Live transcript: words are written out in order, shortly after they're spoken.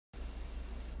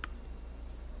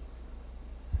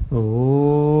ஓம்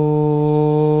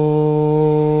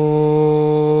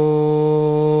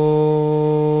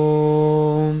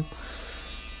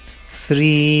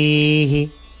ஸ்ரீ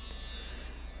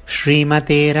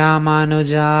ஸ்ரீமதே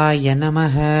ராமானுஜாய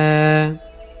நமஹ.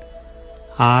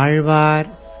 ஆழ்வார்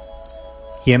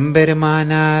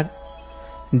எம்பெருமானார்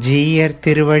ஜீயர்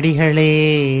திருவடிகளே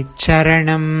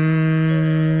சரணம்.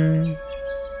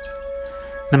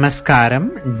 நமஸ்காரம்.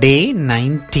 டே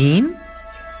 19.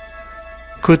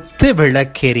 குத்து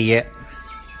விளக்கெரிய.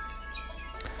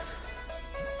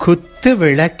 குத்து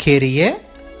விளக்கெரிய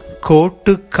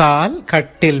கோட்டுக்கால்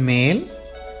கட்டில் மேல்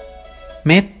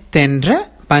மெத்தென்ற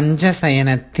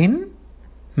பஞ்சசயனத்தின்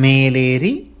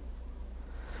மேலேறி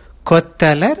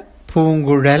கொத்தலர்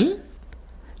பூங்குழல்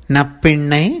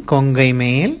நப்பிண்ணை கொங்கை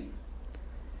மேல்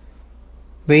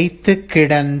வைத்து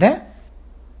கிடந்த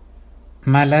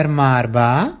மலர்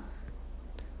மார்பா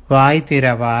வாய்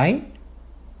திறவாய்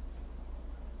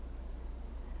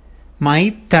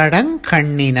மைத்தடங்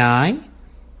கண்ணினாய்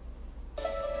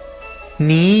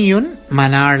நீயுன்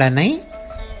மணாளனை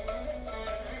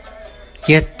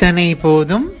எத்தனை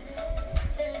போதும்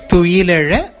துயிலெழ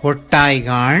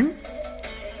ஒட்டாய்கான்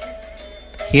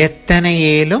எத்தனை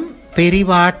ஏலும்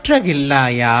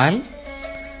பிரிவாற்றகில்லாயால்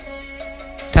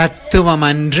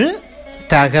தத்துவமன்று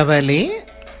தகவலே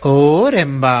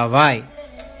ஓரெம்பாவாய்.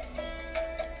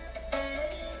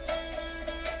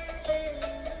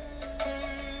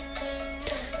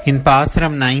 In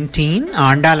Pasaram 19,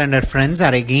 Andal and her friends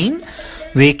are again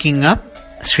waking up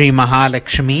Sri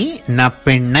Mahalakshmi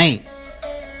Nappennai.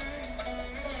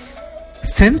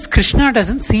 Since Krishna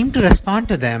doesn't seem to respond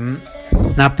to them,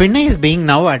 Nappennai is being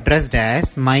now addressed as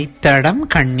Maitadam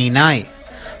Kanninai,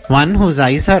 one whose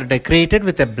eyes are decorated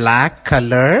with a black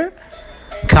color,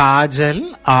 kajal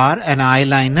or an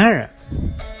eyeliner.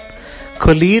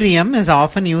 Collyrium is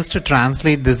often used to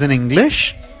translate this in English.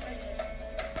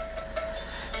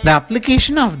 The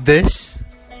application of this,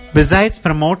 besides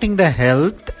promoting the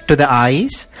health to the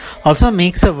eyes, also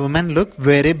makes a woman look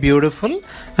very beautiful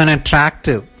and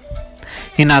attractive.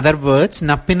 In other words,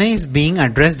 Nappinai is being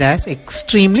addressed as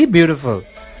extremely beautiful.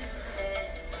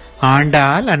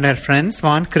 Andal and her friends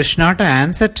want Krishna to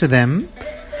answer to them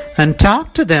and talk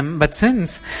to them, but since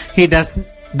he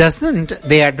doesn't,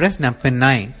 they address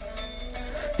Nappinai,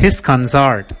 his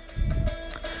consort.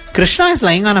 Krishna is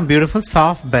lying on a beautiful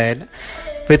soft bed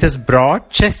with his broad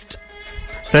chest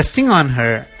resting on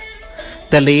her.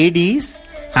 The ladies,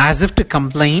 as if to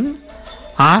complain,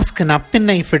 ask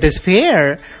Nappinai if it is fair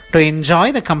to enjoy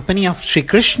the company of Sri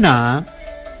Krishna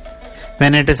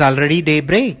when it is already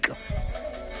daybreak.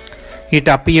 It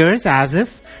appears as if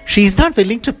she is not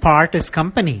willing to part his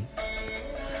company,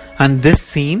 and this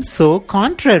seems so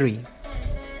contrary.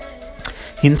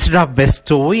 Instead of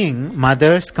bestowing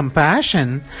mother's compassion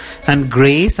and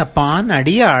grace upon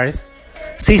Adiyars,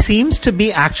 she seems to be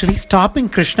actually stopping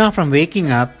Krishna from waking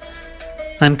up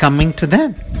and coming to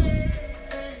them.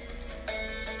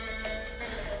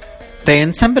 The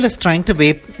ensemble is trying to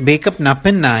wake up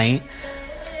Nappennai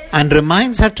and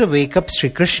reminds her to wake up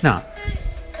Sri Krishna.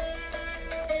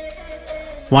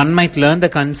 One might learn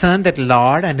the concern that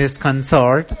Lord and his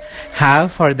consort have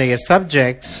for their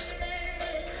subjects.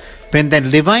 When the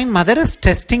Divine Mother is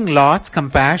testing Lord's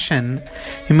compassion,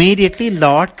 immediately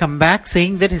Lord come back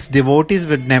saying that his devotees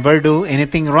would never do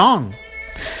anything wrong.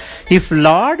 If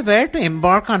Lord were to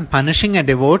embark on punishing a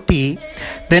devotee,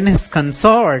 then his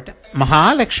consort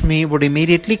Mahalakshmi would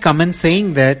immediately come in saying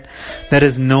that there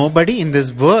is nobody in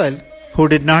this world who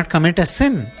did not commit a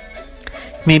sin.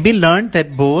 It may be learned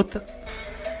that both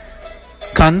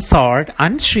consort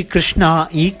and Sri Krishna are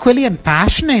equally and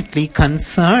passionately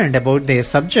concerned about their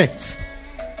subjects.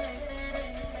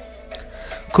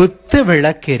 Kuttu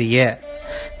Vilakeriya.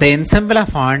 The ensemble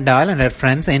of Andal and her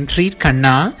friends entreat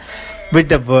Kanna with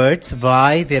the words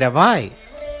Vai Thiravai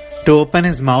to open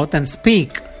his mouth and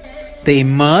speak. They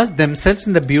immerse themselves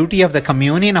in the beauty of the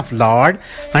communion of Lord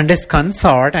and his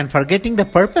consort and forgetting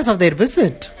the purpose of their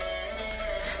visit.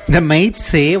 The maids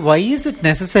say, why is it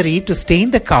necessary to stay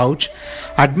in the couch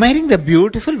admiring the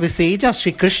beautiful visage of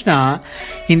Sri Krishna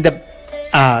in the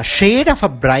shade of a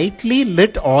brightly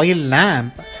lit oil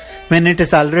lamp when it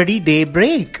is already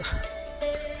daybreak?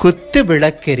 Kuttu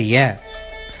Vilakeriya.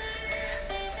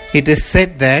 It is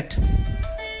said that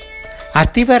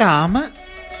Ativarama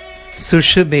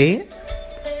Sushubhe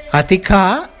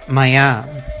Atika Maya.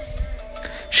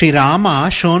 Sri Rama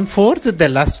shone forth with the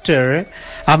luster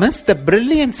amidst the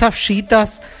brilliance of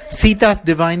Sita's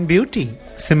divine beauty.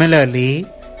 Similarly,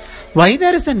 why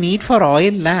there is a need for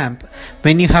oil lamp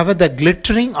when you have the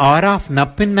glittering aura of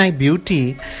Nappennai beauty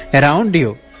around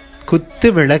you? Kuttu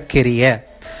Vilakeriya.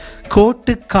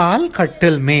 Kotukal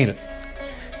Kattil Mail.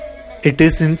 It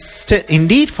is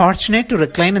indeed fortunate to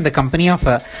recline in the company of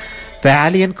a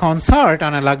valiant consort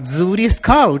on a luxurious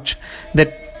couch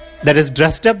that is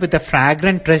dressed up with the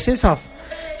fragrant tresses of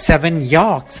 7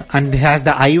 yaks and has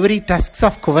the ivory tusks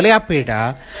of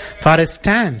Kuvalayapeda for his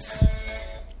stance.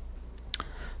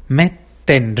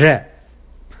 Mettendra.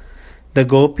 The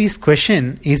gopis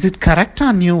question, is it correct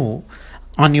on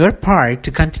your part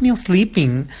to continue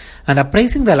sleeping and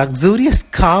appraising the luxurious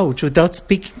couch without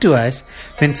speaking to us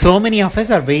when so many of us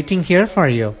are waiting here for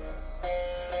you?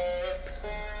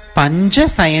 Panja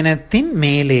Sayanathin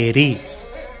Meleri.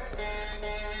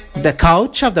 The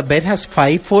couch of the bed has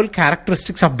 5-fold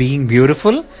characteristics of being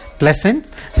beautiful, pleasant,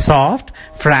 soft,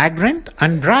 fragrant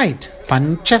and bright.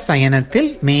 Pancha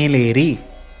Sayanathil Meleri.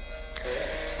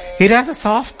 It has a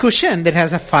soft cushion that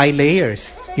has 5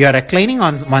 layers. You are reclining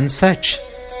on one such.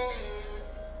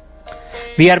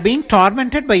 We are being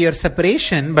tormented by your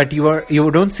separation, but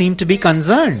you don't seem to be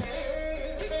concerned.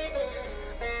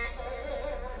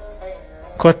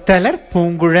 Kottalar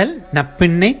Pungural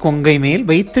Nappinai Kongai Mail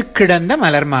Vaitu Kidanda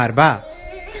Malar Marba.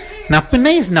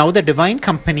 Nappinai is now the divine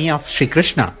company of Sri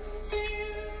Krishna.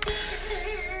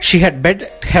 She had bedded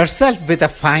herself with a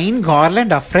fine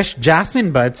garland of fresh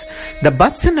jasmine buds. The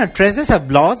buds in her tresses have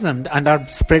blossomed and are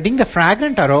spreading the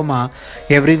fragrant aroma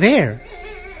everywhere.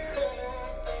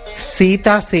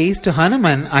 Sita says to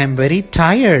Hanuman, I am very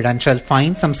tired and shall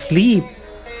find some sleep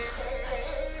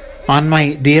on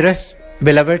my dearest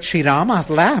beloved Sri Rama's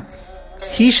lap.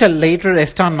 He shall later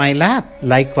rest on my lap.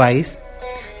 Likewise,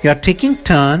 you are taking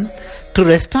turn to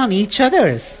rest on each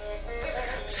other's.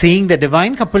 Seeing the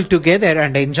divine couple together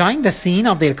and enjoying the scene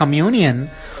of their communion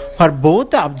for both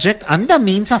the object and the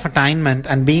means of attainment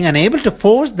and being unable to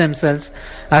force themselves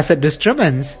as a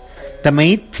disturbance, the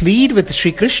maid plead with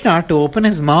Sri Krishna to open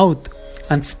his mouth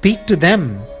and speak to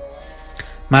them.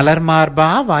 Malar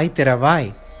Marba Vai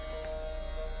Tiravai.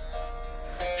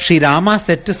 Sri Rama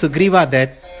said to Sugriva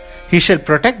that he shall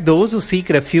protect those who seek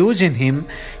refuge in him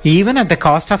even at the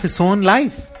cost of his own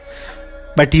life.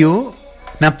 But you,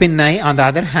 Nappinai, on the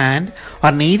other hand,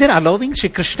 are neither allowing Sri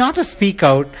Krishna to speak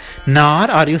out, nor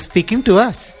are you speaking to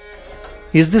us.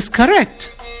 Is this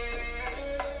correct?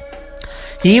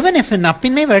 Even if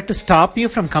Nappinai were to stop you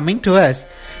from coming to us,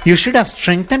 you should have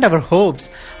strengthened our hopes,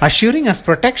 assuring us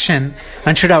protection,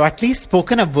 and should have at least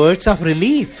spoken of words of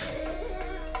relief.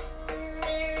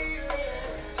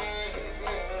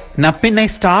 Nappinai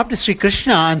stopped Sri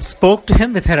Krishna and spoke to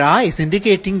him with her eyes,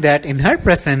 indicating that in her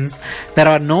presence there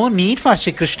are no need for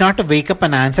Sri Krishna to wake up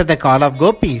and answer the call of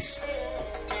gopis.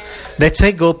 That's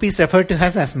why gopis refer to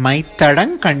us as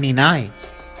Maitadang Kanninai.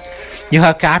 You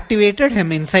have captivated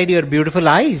him inside your beautiful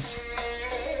eyes.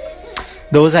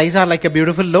 Those eyes are like a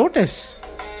beautiful lotus.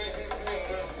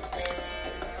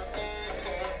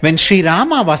 When Sri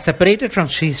Rama was separated from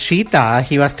Sri Sita,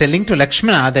 he was telling to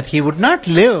Lakshmana that he would not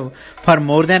live for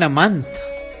more than a month.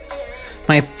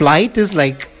 My plight is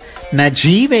like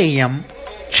Najiveyam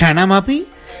Chanamapi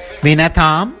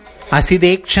Vinatam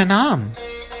Asidekshanam.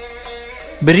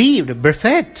 Bereaved,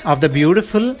 bereft of the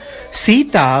beautiful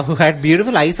Sita who had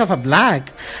beautiful eyes of a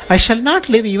black, I shall not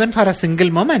live even for a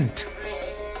single moment.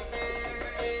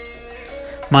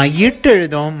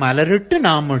 Mayitteludom Malaruttu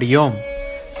Namudiyom.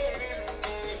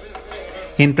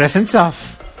 In presence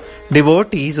of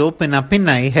devotees, open up in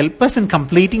eye, help us in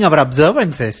completing our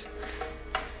observances.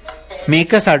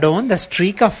 Make us adorn the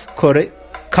streak of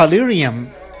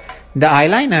collyrium, the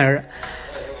eyeliner,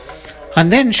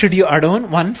 and then should you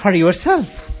adorn one for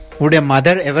yourself? Would a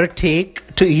mother ever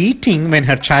take to eating when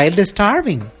her child is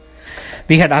starving?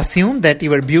 We had assumed that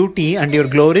your beauty and your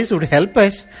glories would help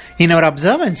us in our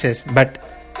observances, but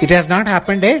it has not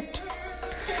happened yet.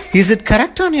 Is it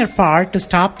correct on your part to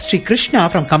stop Sri Krishna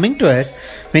from coming to us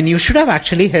when you should have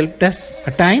actually helped us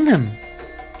attain him?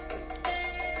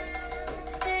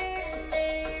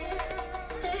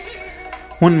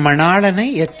 Un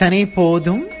manalanai ettanai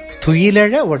podum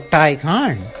thuyilala ottai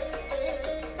kaan.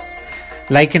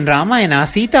 Like in Ramayana,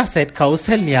 Sita said,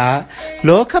 Kausalya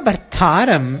loka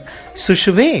bhartaram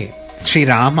sushuve. Sri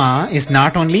Rama is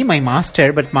not only my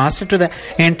master, but master to the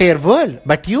entire world.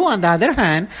 But you, on the other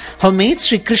hand, have made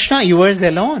Sri Krishna yours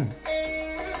alone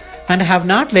and have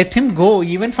not let him go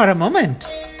even for a moment.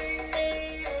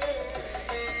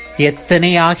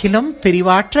 Ettane ahilum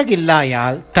pirivatra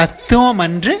gillayal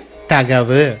tattuvamandru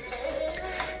tagavu.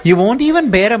 You won't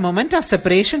even bear a moment of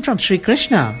separation from Sri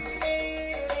Krishna.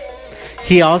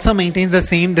 He also maintains the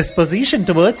same disposition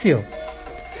towards you.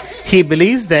 He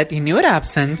believes that in your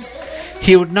absence,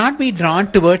 he would not be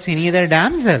drawn towards any other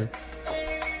damsel.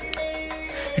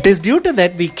 It is due to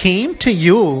that we came to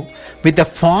you with the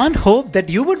fond hope that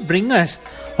you would bring us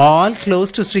all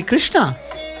close to Sri Krishna.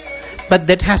 But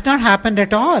that has not happened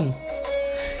at all.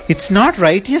 It's not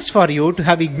righteous for you to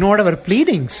have ignored our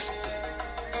pleadings.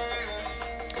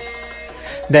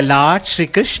 The Lord Sri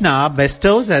Krishna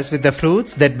bestows us with the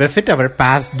fruits that befit our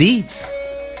past deeds.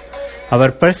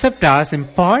 Our preceptors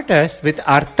impart us with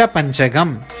Artha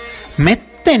Panchagam,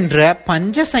 Mettendra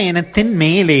Panchasayanatin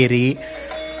Meleri,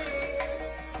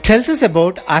 tells us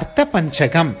about Artha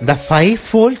Panchagam, the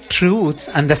fivefold truths,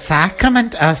 and the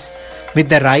sacrament us with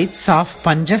the rites of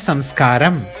Pancha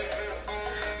Samskaram.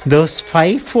 Those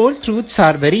fivefold truths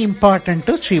are very important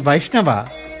to Sri Vaishnava.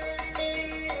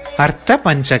 Artha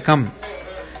Panchakam.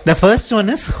 The first one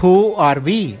is, who are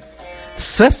we?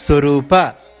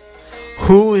 Swaswarupa.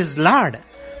 Who is Lord?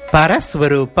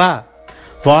 Paraswarupa.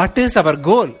 What is our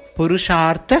goal?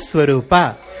 Purushartha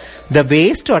Swarupa. The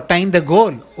ways to attain the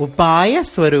goal? Upaya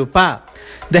Swarupa.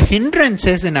 The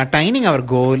hindrances in attaining our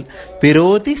goal?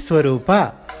 Virodhi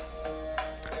Swarupa.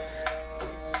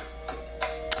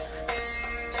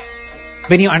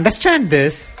 When you understand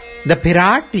this, the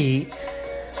Pirati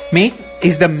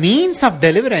is the means of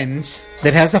deliverance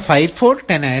that has the fivefold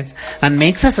tenets and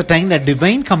makes us attain the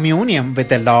divine communion with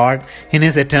the Lord in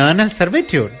His eternal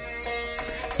servitude.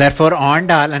 Therefore,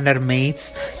 Andal and her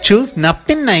mates choose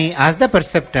Nappinnai as the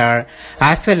preceptor,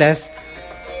 as well as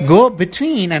go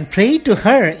between and pray to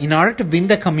her in order to win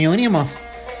the communion of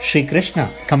Sri Krishna.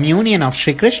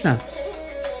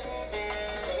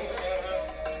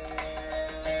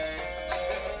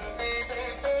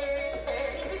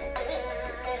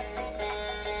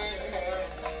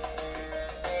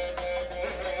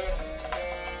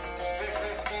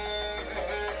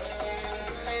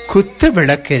 Kuttu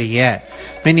Vilakariya.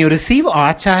 When you receive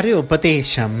Acharya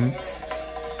Upadesham,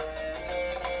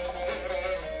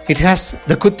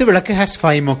 the Kuttu Vilakku has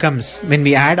 5 mukams. When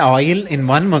we add oil in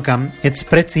one mukam, it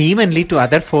spreads evenly to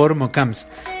other 4 mukams,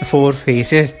 4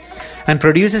 faces, and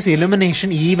produces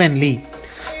illumination evenly.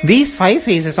 These 5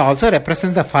 faces also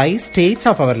represent the 5 states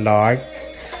of our Lord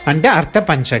and the Artha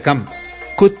Panchakam.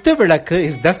 Kuttu Vilakku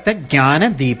is thus the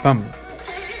Jnana Deepam,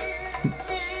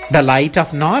 the light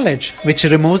of knowledge which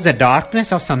removes the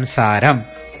darkness of samsaram.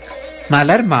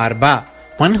 Malar Marba,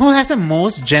 one who has a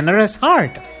most generous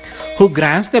heart, who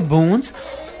grants the boons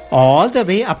all the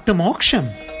way up to moksham.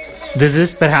 This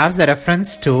is perhaps the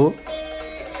reference to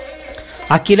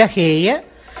Akilaheya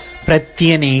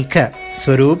Pratyaneka,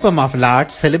 Swarupam of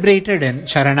Lord celebrated in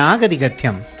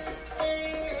Sharanagadigatyam.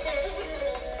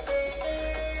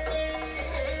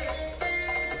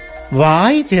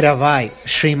 Vai Thiravai,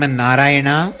 Sriman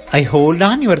Narayana, I hold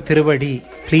on your Thiruvadi.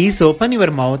 Please open your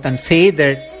mouth and say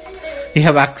that you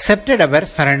have accepted our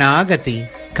Saranagati,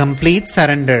 complete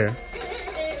surrender.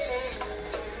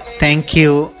 Thank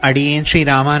you, Adiyan Sri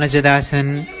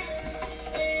Ramanujadasan.